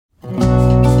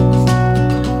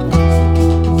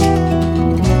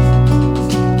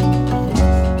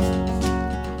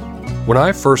When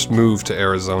I first moved to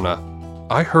Arizona,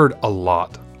 I heard a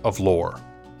lot of lore.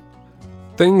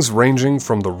 Things ranging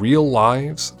from the real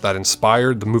lives that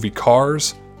inspired the movie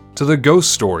Cars to the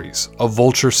ghost stories of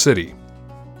Vulture City.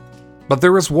 But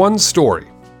there is one story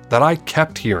that I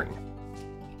kept hearing,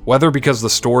 whether because the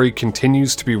story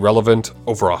continues to be relevant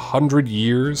over 100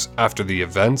 years after the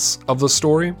events of the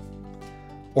story,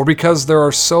 or because there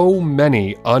are so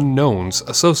many unknowns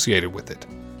associated with it.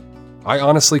 I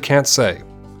honestly can't say.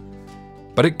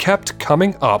 But it kept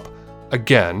coming up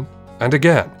again and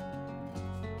again.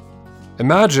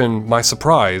 Imagine my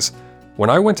surprise when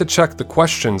I went to check the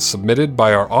questions submitted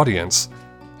by our audience,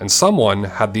 and someone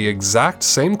had the exact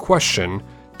same question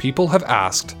people have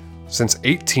asked since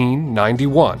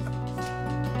 1891.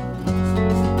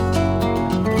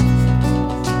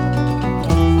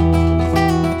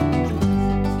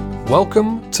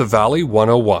 Welcome to Valley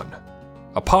 101,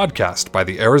 a podcast by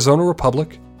the Arizona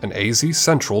Republic and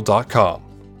azcentral.com.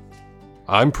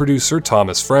 I'm producer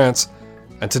Thomas France,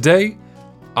 and today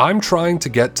I'm trying to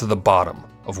get to the bottom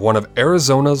of one of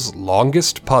Arizona's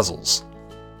longest puzzles.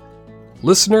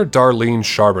 Listener Darlene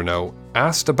Charbonneau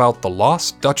asked about the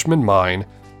Lost Dutchman Mine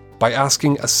by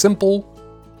asking a simple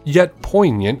yet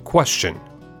poignant question.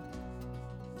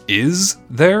 Is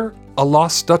there a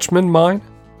Lost Dutchman Mine?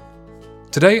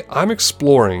 Today I'm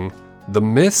exploring the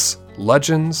myths,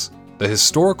 legends, the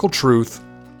historical truth,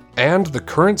 and the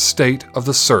current state of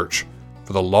the search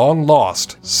for the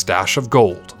long-lost stash of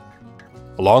gold.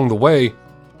 Along the way,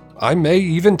 I may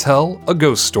even tell a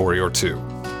ghost story or two.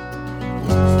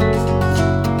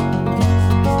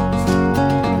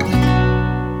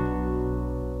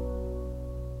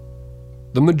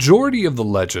 The majority of the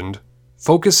legend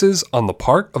focuses on the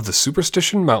part of the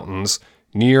Superstition Mountains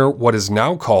near what is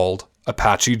now called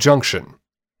Apache Junction.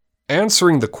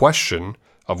 Answering the question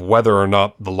of whether or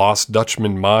not the Lost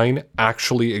Dutchman Mine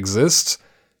actually exists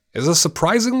is a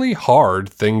surprisingly hard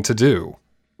thing to do.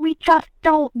 We just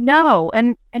don't know,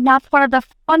 and that's one of the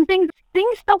fun things.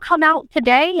 Things still come out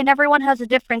today, and everyone has a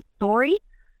different story,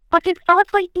 but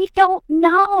historically, we don't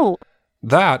know.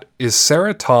 That is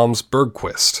Sarah Toms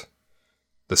Bergquist,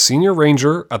 the senior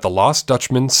ranger at the Lost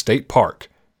Dutchman State Park,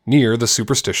 near the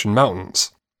Superstition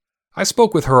Mountains. I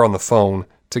spoke with her on the phone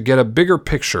to get a bigger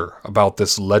picture about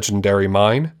this legendary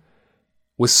mine.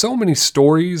 With so many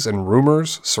stories and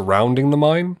rumors surrounding the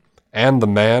mine, and the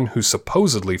man who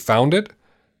supposedly found it,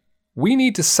 we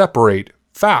need to separate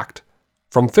fact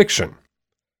from fiction.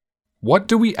 What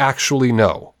do we actually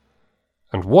know?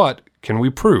 And what can we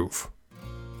prove?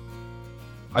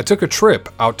 I took a trip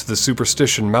out to the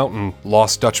Superstition Mountain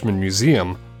Lost Dutchman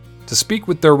Museum to speak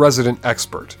with their resident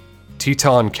expert,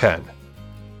 Teton Ken.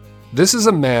 This is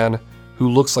a man who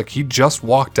looks like he just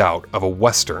walked out of a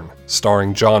Western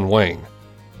starring John Wayne.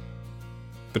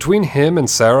 Between him and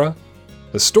Sarah,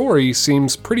 the story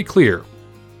seems pretty clear,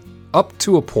 up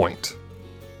to a point.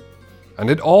 And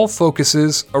it all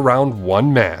focuses around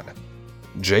one man,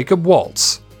 Jacob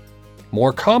Waltz,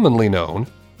 more commonly known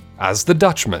as the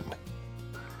Dutchman.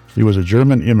 He was a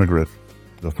German immigrant.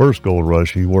 The first gold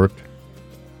rush he worked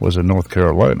was in North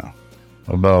Carolina,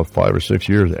 about 5 or 6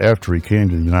 years after he came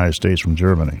to the United States from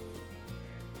Germany.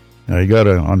 Now you got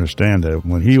to understand that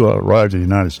when he arrived in the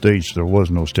United States, there was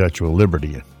no Statue of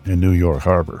Liberty in New York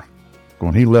Harbor.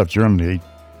 When he left Germany,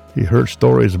 he heard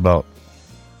stories about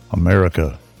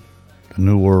America, the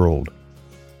New World.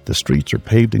 The streets are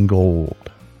paved in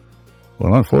gold.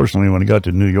 Well, unfortunately, when he got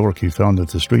to New York, he found that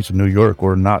the streets of New York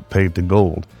were not paved in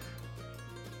gold.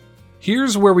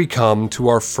 Here's where we come to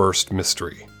our first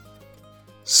mystery.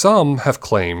 Some have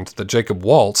claimed that Jacob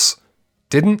Waltz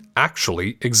didn't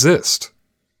actually exist.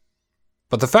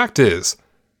 But the fact is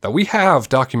that we have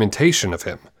documentation of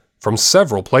him from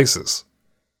several places,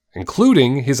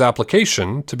 including his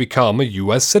application to become a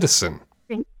U.S. citizen.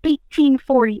 In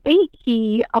 1848,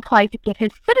 he applied to get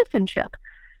his citizenship.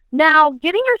 Now,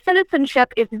 getting your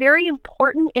citizenship is very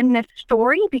important in this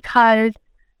story because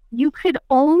you could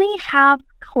only have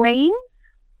claims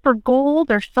for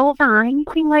gold or silver or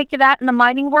anything like that in the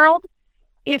mining world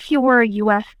if you were a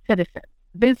U.S. citizen.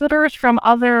 Visitors from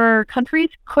other countries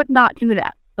could not do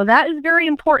that. So that is very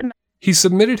important. He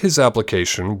submitted his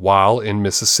application while in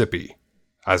Mississippi,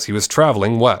 as he was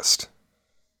traveling west.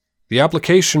 The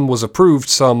application was approved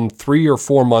some 3 or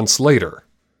 4 months later.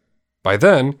 By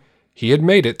then, he had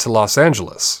made it to Los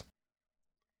Angeles.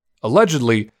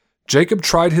 Allegedly, Jacob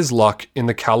tried his luck in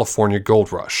the California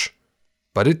gold rush,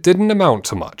 but it didn't amount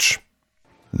to much.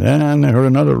 Then I heard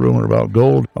another rumor about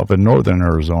gold up in northern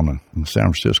Arizona, in the San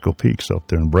Francisco Peaks up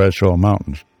there in Bradshaw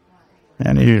Mountains.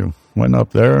 And he went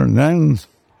up there, and then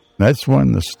that's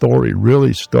when the story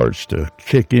really starts to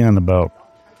kick in about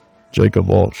Jacob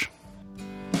Walsh.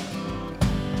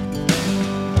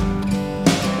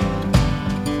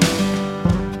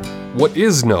 What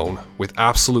is known with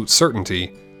absolute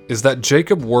certainty is that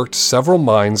Jacob worked several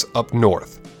mines up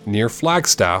north, near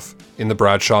Flagstaff in the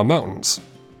Bradshaw Mountains.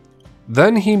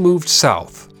 Then he moved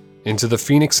south, into the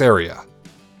Phoenix area.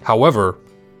 However,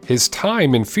 his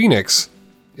time in Phoenix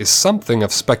is something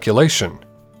of speculation.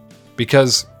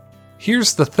 Because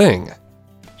here's the thing.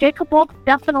 Jacob Wolf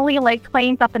definitely laid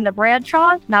claims up in the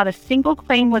Bradshaws. Not a single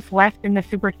claim was left in the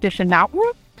Superstition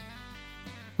Mountains.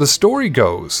 The story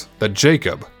goes that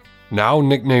Jacob, now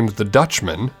nicknamed the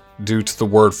Dutchman due to the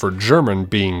word for German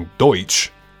being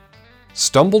Deutsch,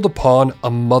 stumbled upon a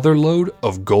motherlode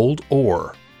of gold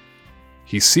ore.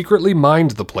 He secretly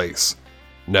mined the place,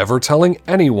 never telling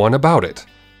anyone about it,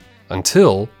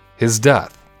 until his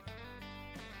death.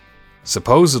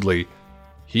 Supposedly,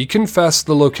 he confessed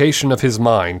the location of his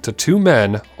mine to two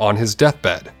men on his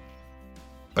deathbed,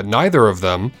 but neither of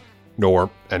them, nor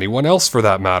anyone else for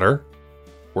that matter,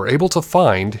 were able to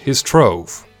find his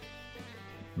trove.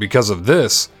 Because of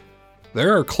this,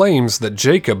 there are claims that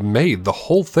Jacob made the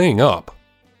whole thing up.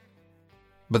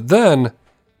 But then,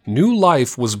 new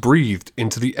life was breathed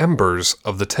into the embers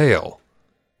of the tale.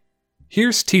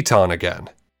 Here's Teton again.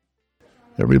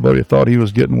 Everybody thought he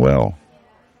was getting well.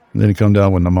 And then he come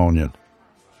down with pneumonia.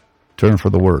 Turned for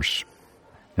the worse.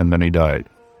 And then he died.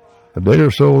 A day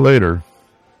or so later,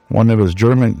 one of his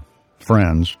German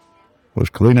friends was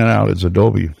cleaning out his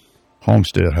adobe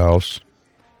homestead house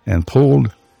and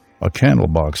pulled a candle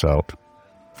box out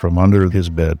from under his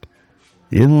bed.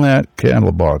 In that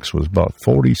candle box was about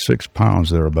 46 pounds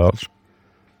thereabouts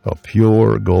of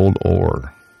pure gold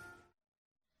ore.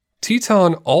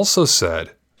 Teton also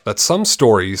said that some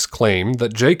stories claim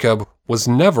that Jacob was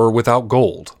never without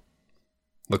gold.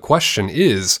 The question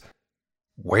is,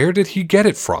 where did he get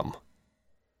it from?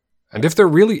 And if there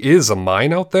really is a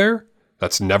mine out there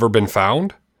that's never been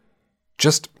found,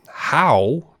 just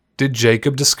how did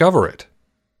Jacob discover it?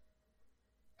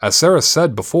 As Sarah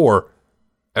said before,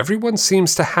 everyone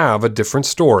seems to have a different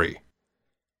story.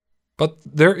 But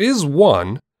there is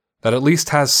one that at least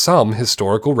has some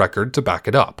historical record to back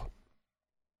it up.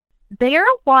 There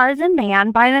was a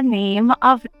man by the name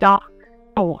of Doc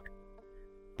Thorne.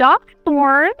 Doc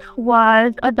Thorne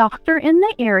was a doctor in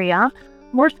the area,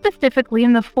 more specifically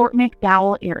in the Fort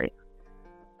McDowell area.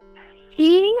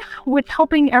 He was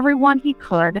helping everyone he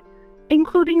could,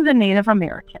 including the Native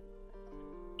Americans.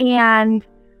 And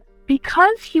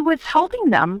because he was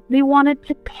helping them, they wanted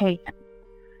to pay him.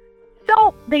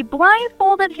 So they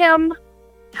blindfolded him,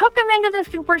 took him into the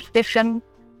superstition,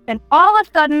 and all of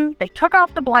a sudden they took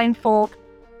off the blindfold,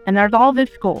 and there's all this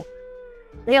gold.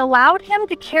 They allowed him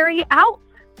to carry out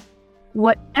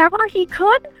whatever he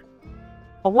could,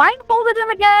 blindfolded him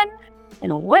again,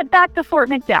 and went back to Fort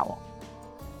McDowell.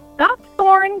 Doc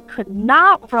Thorne could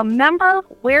not remember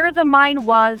where the mine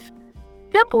was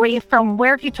simply from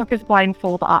where he took his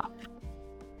blindfold off.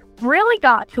 Really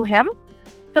got to him,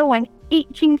 so in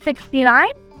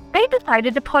 1869, they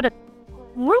decided to put a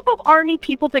group of army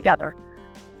people together,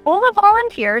 full of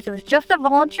volunteers. It was just a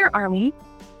volunteer army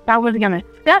that was going to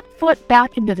set foot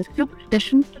back into the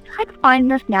superstition to try to find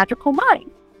this magical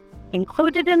mine.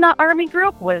 Included in the army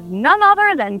group was none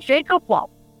other than Jacob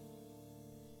Walsh.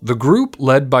 The group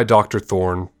led by Dr.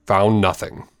 Thorne found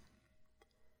nothing.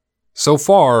 So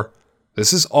far,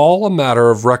 this is all a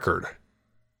matter of record.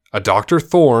 A Dr.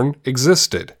 Thorne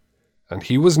existed, and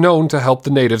he was known to help the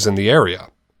natives in the area.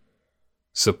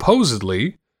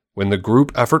 Supposedly, when the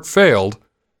group effort failed,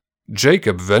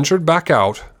 Jacob ventured back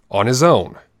out on his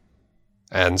own,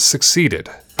 and succeeded.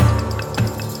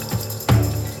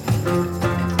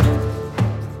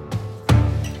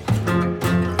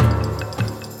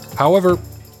 However,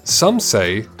 some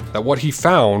say that what he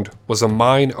found was a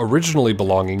mine originally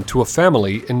belonging to a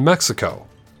family in Mexico.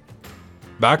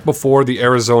 Back before the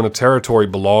Arizona Territory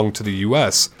belonged to the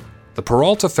U.S., the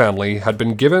Peralta family had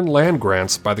been given land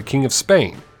grants by the King of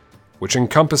Spain, which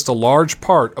encompassed a large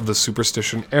part of the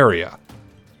Superstition area.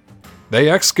 They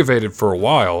excavated for a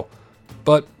while,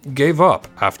 but gave up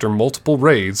after multiple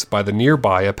raids by the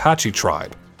nearby Apache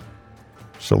tribe.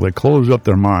 So they closed up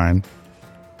their mine,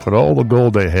 put all the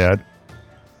gold they had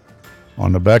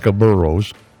on the back of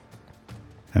burros,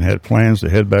 and had plans to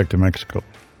head back to Mexico.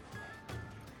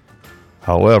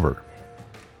 However,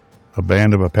 a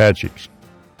band of Apaches,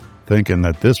 thinking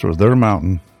that this was their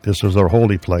mountain, this was their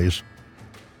holy place,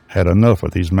 had enough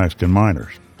of these Mexican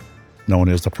miners, known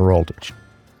as the Peraltas.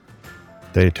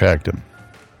 They attacked them,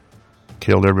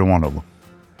 killed every one of them.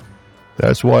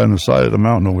 That's why on the side of the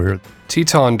mountain over here,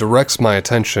 Teton directs my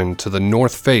attention to the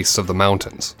north face of the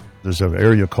mountains. There's an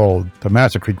area called the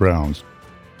Massacre Grounds.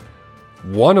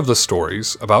 One of the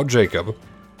stories about Jacob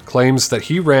claims that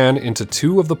he ran into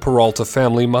two of the Peralta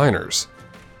family miners,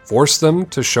 forced them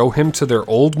to show him to their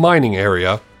old mining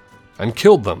area, and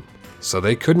killed them so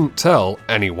they couldn't tell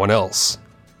anyone else.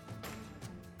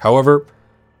 However,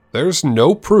 there's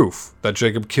no proof that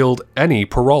Jacob killed any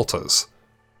Peraltas,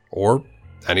 or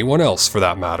anyone else for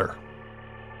that matter.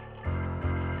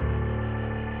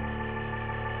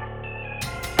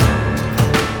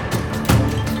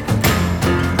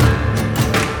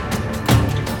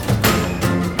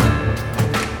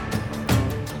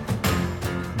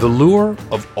 The lure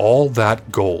of all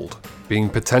that gold being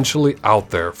potentially out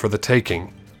there for the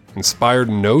taking inspired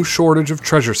no shortage of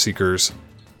treasure seekers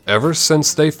ever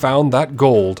since they found that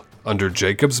gold under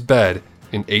Jacob's bed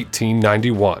in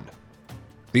 1891.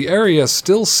 The area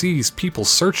still sees people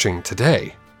searching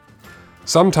today.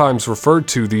 Sometimes referred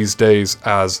to these days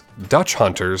as Dutch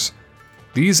hunters,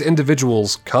 these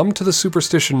individuals come to the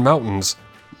Superstition Mountains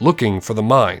looking for the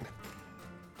mine.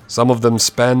 Some of them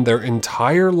spend their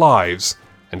entire lives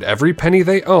and every penny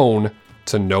they own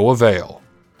to no avail,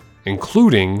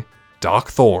 including Doc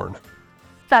Thorne.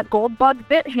 That gold bug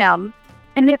bit him,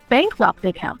 and it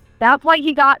bankrupted him. That's why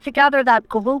he got together that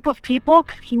group of people,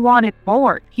 because he wanted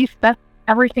more. He spent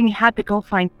everything he had to go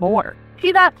find more.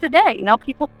 See that today. You know,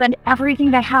 people spend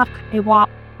everything they have because they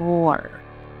want more.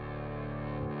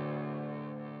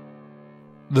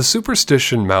 The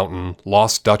Superstition Mountain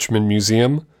Lost Dutchman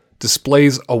Museum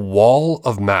displays a wall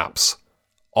of maps,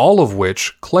 all of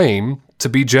which claim to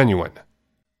be genuine.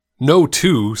 No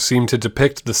two seem to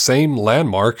depict the same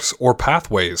landmarks or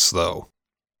pathways, though.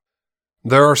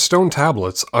 There are stone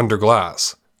tablets under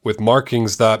glass, with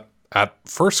markings that, at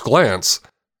first glance,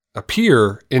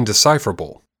 appear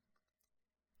indecipherable.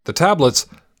 The tablets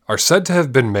are said to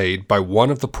have been made by one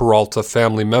of the Peralta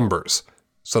family members,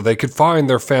 so they could find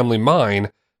their family mine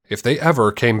if they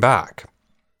ever came back.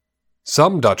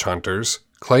 Some Dutch hunters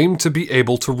claim to be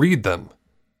able to read them,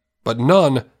 but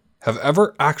none have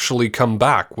ever actually come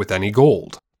back with any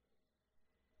gold.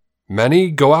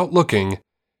 Many go out looking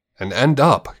and end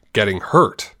up getting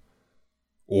hurt,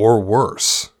 or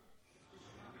worse.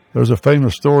 There's a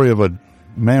famous story of a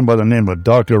man by the name of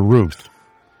Dr. Ruth.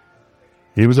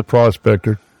 He was a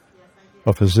prospector,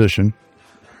 a physician,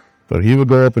 but he would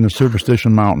go up in the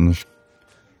Superstition Mountains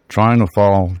trying to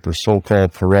follow the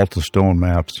so-called Peralta stone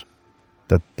maps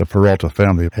that the Peralta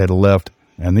family had left.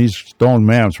 And these stone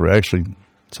maps were actually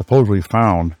supposedly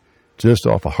found just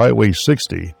off of Highway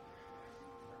 60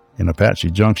 in Apache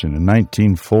Junction in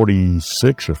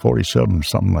 1946 or 47 or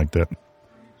something like that.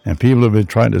 And people have been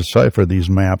trying to decipher these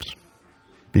maps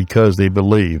because they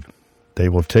believe they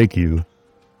will take you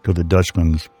to the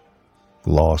Dutchman's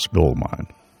lost gold mine.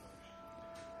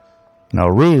 Now,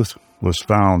 Ruth was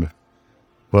found,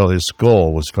 well, his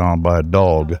skull was found by a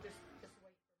dog.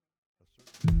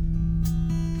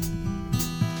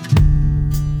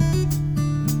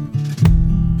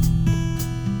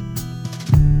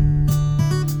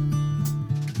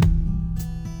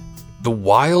 The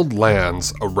wild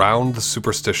lands around the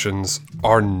Superstitions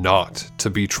are not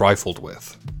to be trifled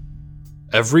with.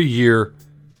 Every year,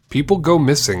 people go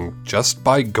missing just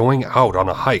by going out on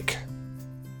a hike.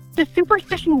 The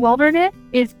Superstition Wilderness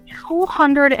is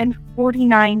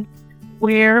 249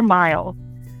 square miles.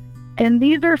 And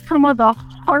these are some of the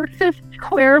harshest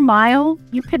square miles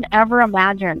you can ever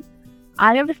imagine.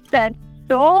 I have spent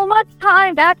so much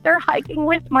time back there hiking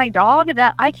with my dog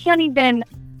that I can't even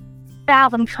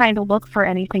fathom trying to look for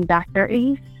anything back there. It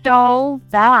is so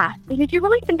vast. If you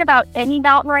really think about any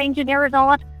mountain range in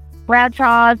Arizona,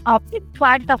 Bradshaw's,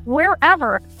 Flagstaff,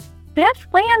 wherever, this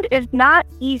land is not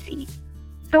easy.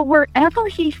 So wherever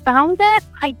he found it,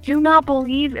 I do not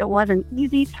believe it was an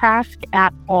easy task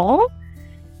at all.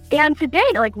 And today,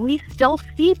 we still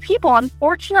see people,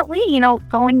 unfortunately,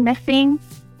 going missing,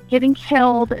 getting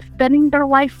killed, spending their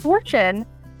life fortune,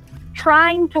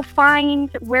 trying to find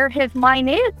where his mine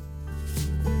is.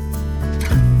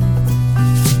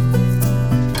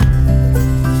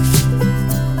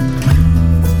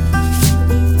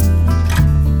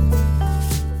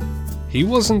 He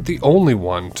wasn't the only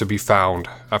one to be found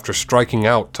after striking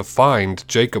out to find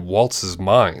Jacob Waltz's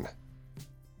mine.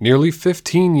 Nearly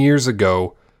 15 years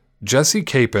ago, Jesse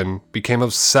Capon became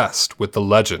obsessed with the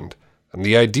legend and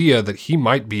the idea that he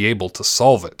might be able to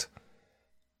solve it.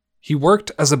 He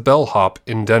worked as a bellhop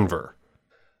in Denver,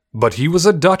 but he was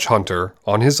a Dutch hunter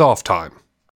on his off time.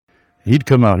 He'd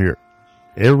come out here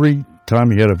every time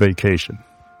he had a vacation.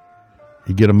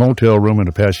 He'd get a motel room in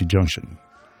Apache Junction.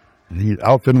 He'd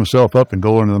outfit himself up and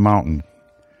go into the mountain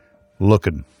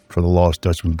looking for the Lost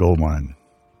Dutchman gold mine.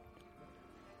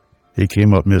 He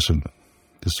came up missing.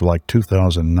 This is like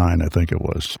 2009, I think it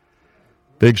was.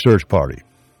 Big search party.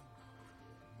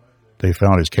 They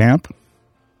found his camp.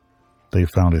 They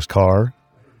found his car.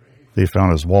 They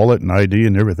found his wallet and ID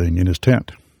and everything in his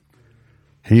tent.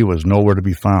 He was nowhere to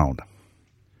be found.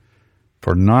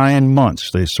 For 9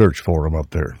 months, they searched for him up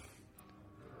there.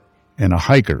 And a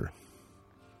hiker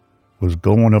was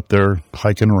going up there,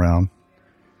 hiking around.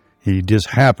 He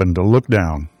just happened to look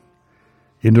down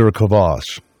into a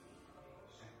crevasse.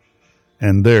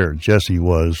 And there Jesse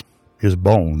was, his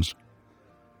bones.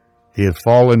 He had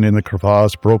fallen in the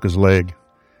crevasse, broke his leg,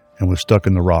 and was stuck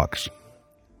in the rocks.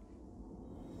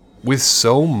 With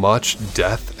so much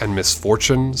death and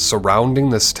misfortune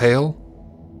surrounding this tale,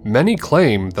 many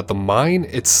claim that the mine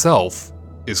itself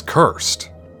is cursed.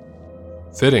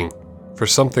 Fitting for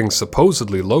something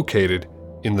supposedly located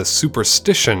in the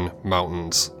Superstition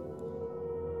Mountains.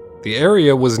 The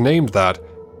area was named that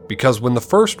because when the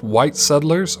first white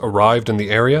settlers arrived in the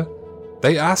area,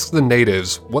 they asked the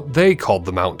natives what they called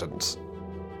the mountains.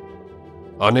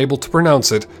 Unable to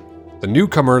pronounce it, the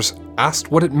newcomers asked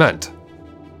what it meant.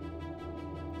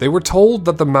 They were told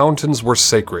that the mountains were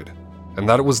sacred and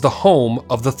that it was the home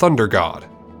of the thunder god.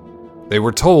 They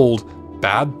were told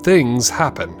bad things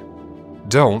happen.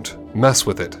 Don't mess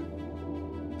with it.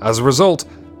 As a result,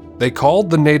 they called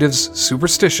the natives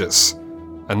superstitious,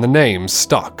 and the name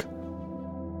stuck.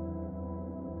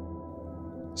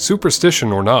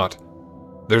 Superstition or not,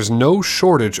 there's no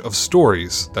shortage of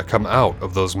stories that come out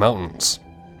of those mountains.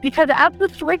 Because as the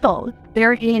story goes,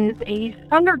 there is a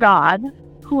thunder god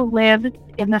who lives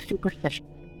in the Superstition.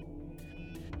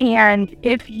 And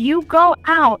if you go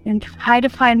out and try to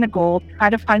find the gold, try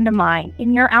to find a mine,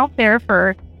 and you're out there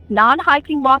for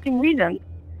non-hiking, walking reasons,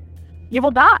 you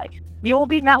will die. You will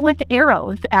be met with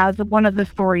arrows, as one of the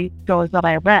stories goes that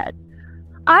I read.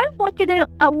 I look at it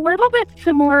a little bit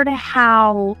similar to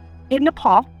how in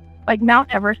Nepal, like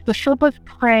Mount Everest, the Sherpas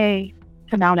pray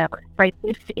to Mount Everest, right?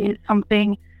 This is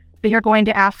something that you're going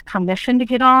to ask permission to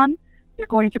get on. You're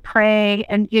going to pray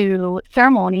and do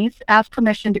ceremonies, ask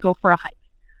permission to go for a hike.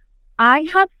 I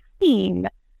have seen,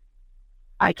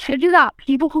 I kid you not,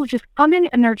 people who just come in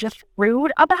and they're just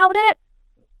rude about it.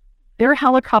 They're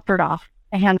helicoptered off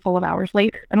a handful of hours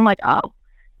later. And I'm like, oh,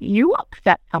 you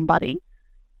upset somebody.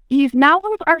 These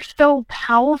mountains are so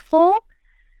powerful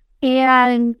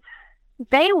and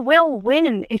they will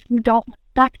win if you don't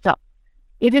respect them.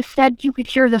 It is said you could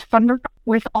hear the thunder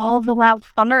with all the loud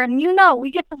thunder. And you know,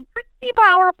 we get some pretty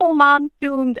powerful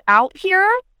monsoons out here.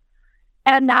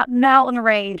 And that mountain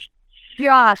range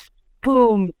just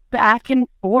boom back and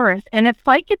forth. And it's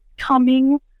like it's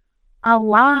coming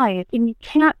alive. And you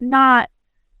can't not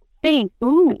think,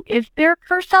 ooh, is there a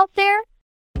curse out there?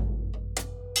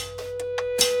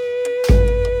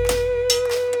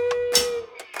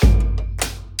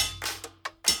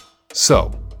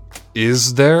 So,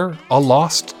 is there a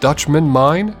Lost Dutchman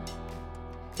mine?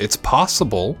 It's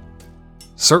possible.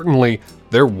 Certainly,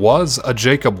 there was a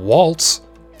Jacob Waltz,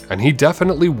 and he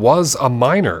definitely was a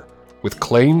miner with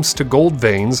claims to gold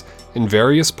veins in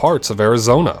various parts of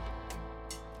Arizona.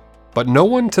 But no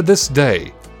one to this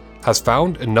day has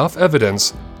found enough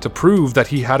evidence to prove that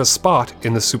he had a spot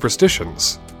in the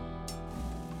superstitions.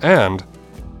 And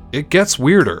it gets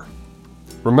weirder.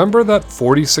 Remember that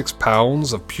 46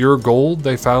 pounds of pure gold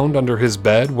they found under his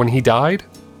bed when he died?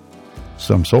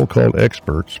 Some so-called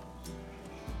experts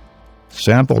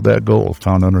sampled that gold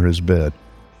found under his bed.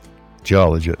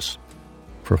 Geologists,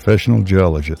 professional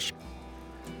geologists.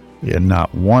 And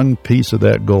not one piece of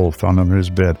that gold found under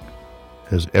his bed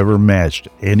has ever matched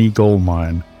any gold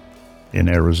mine in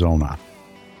Arizona.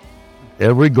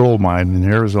 Every gold mine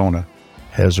in Arizona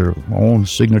has their own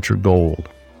signature gold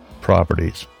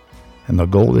properties. And the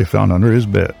gold they found under his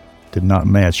bed did not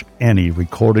match any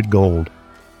recorded gold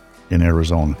in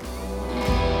Arizona.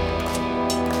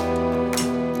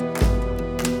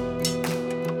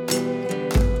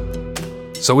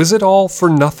 So is it all for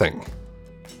nothing?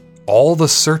 All the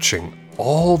searching,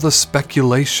 all the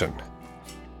speculation?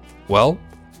 Well,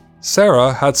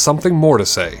 Sarah had something more to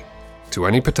say to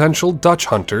any potential Dutch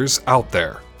hunters out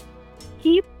there.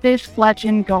 Keep this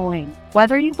legend going.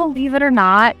 Whether you believe it or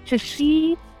not, to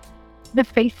see the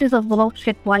faces of little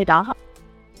kids light up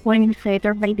when you say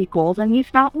there may be gold in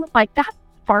these mountains, like that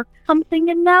sparks something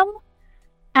in them.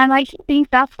 And I think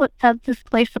that's what sets this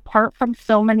place apart from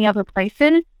so many other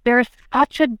places. There's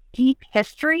such a deep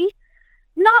history.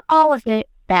 Not all of it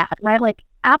bad, right? Like,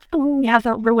 absolutely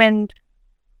hasn't ruined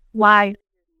life,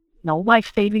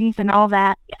 life savings and all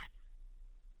that. Yes.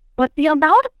 But the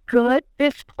amount of good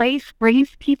this place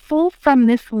brings people from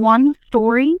this one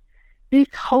story this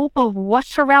hope of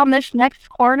what's around this next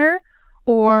corner,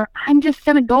 or I'm just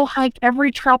going to go hike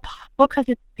every trail possible because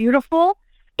it's beautiful,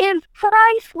 is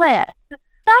priceless.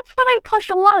 That's what I push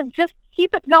along. Just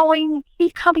keep it going.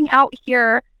 Keep coming out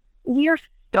here. We are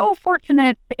so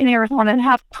fortunate in Arizona to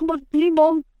have some of the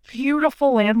most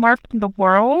beautiful landmarks in the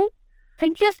world,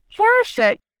 and just cherish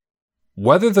it.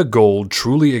 Whether the gold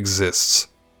truly exists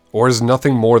or is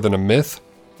nothing more than a myth,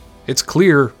 it's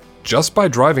clear just by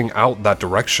driving out that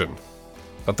direction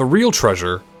that the real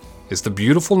treasure is the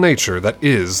beautiful nature that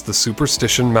is the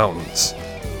Superstition Mountains.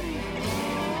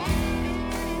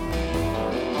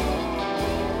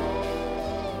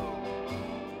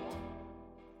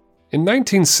 In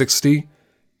 1960,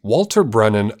 Walter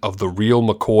Brennan of The Real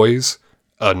McCoys,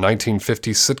 a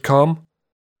 1950s sitcom,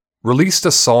 released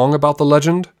a song about the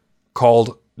legend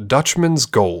called Dutchman's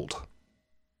Gold.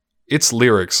 Its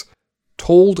lyrics,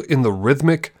 told in the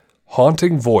rhythmic,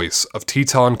 haunting voice of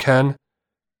Teton Ken,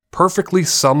 perfectly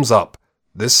sums up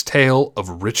this tale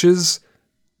of riches,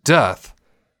 death,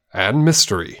 and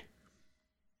mystery.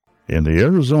 In the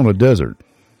Arizona desert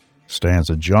stands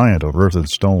a giant of earth and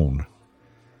stone.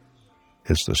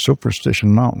 It's the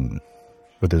Superstition Mountain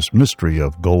with its mystery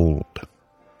of gold.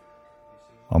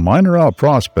 A miner out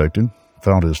prospecting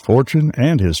found his fortune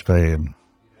and his fame.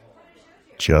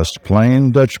 Just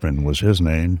Plain Dutchman was his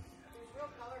name.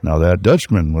 Now that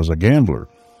Dutchman was a gambler.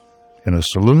 In a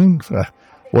saloon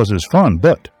was his fun,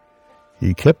 but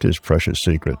he kept his precious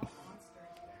secret,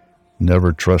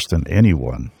 never trusting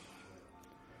anyone.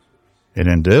 And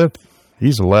in death,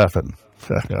 he's laughing,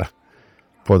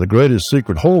 for the greatest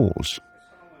secret holds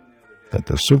that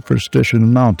the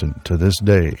Superstition Mountain to this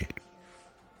day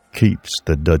keeps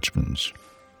the Dutchman's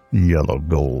yellow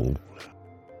gold.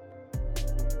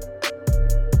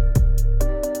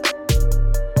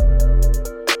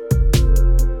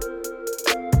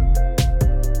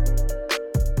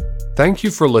 Thank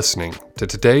you for listening to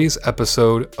today's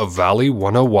episode of Valley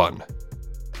 101.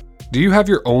 Do you have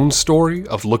your own story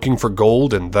of looking for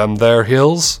gold in them there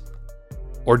hills?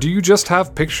 Or do you just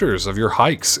have pictures of your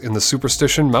hikes in the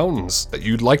Superstition Mountains that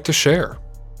you'd like to share?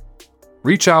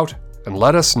 Reach out and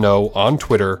let us know on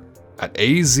Twitter at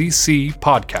AZC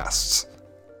Podcasts.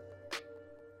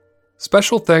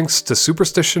 Special thanks to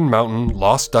Superstition Mountain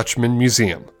Lost Dutchman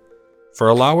Museum for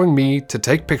allowing me to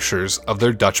take pictures of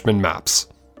their Dutchman maps.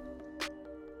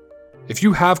 If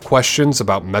you have questions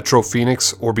about Metro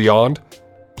Phoenix or beyond,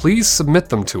 please submit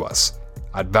them to us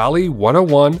at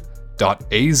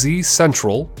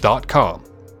valley101.azcentral.com.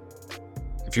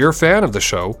 If you're a fan of the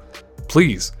show,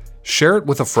 please share it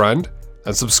with a friend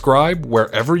and subscribe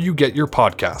wherever you get your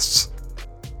podcasts.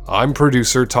 I'm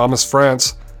producer Thomas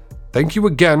France. Thank you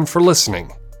again for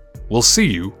listening. We'll see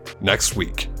you next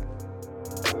week.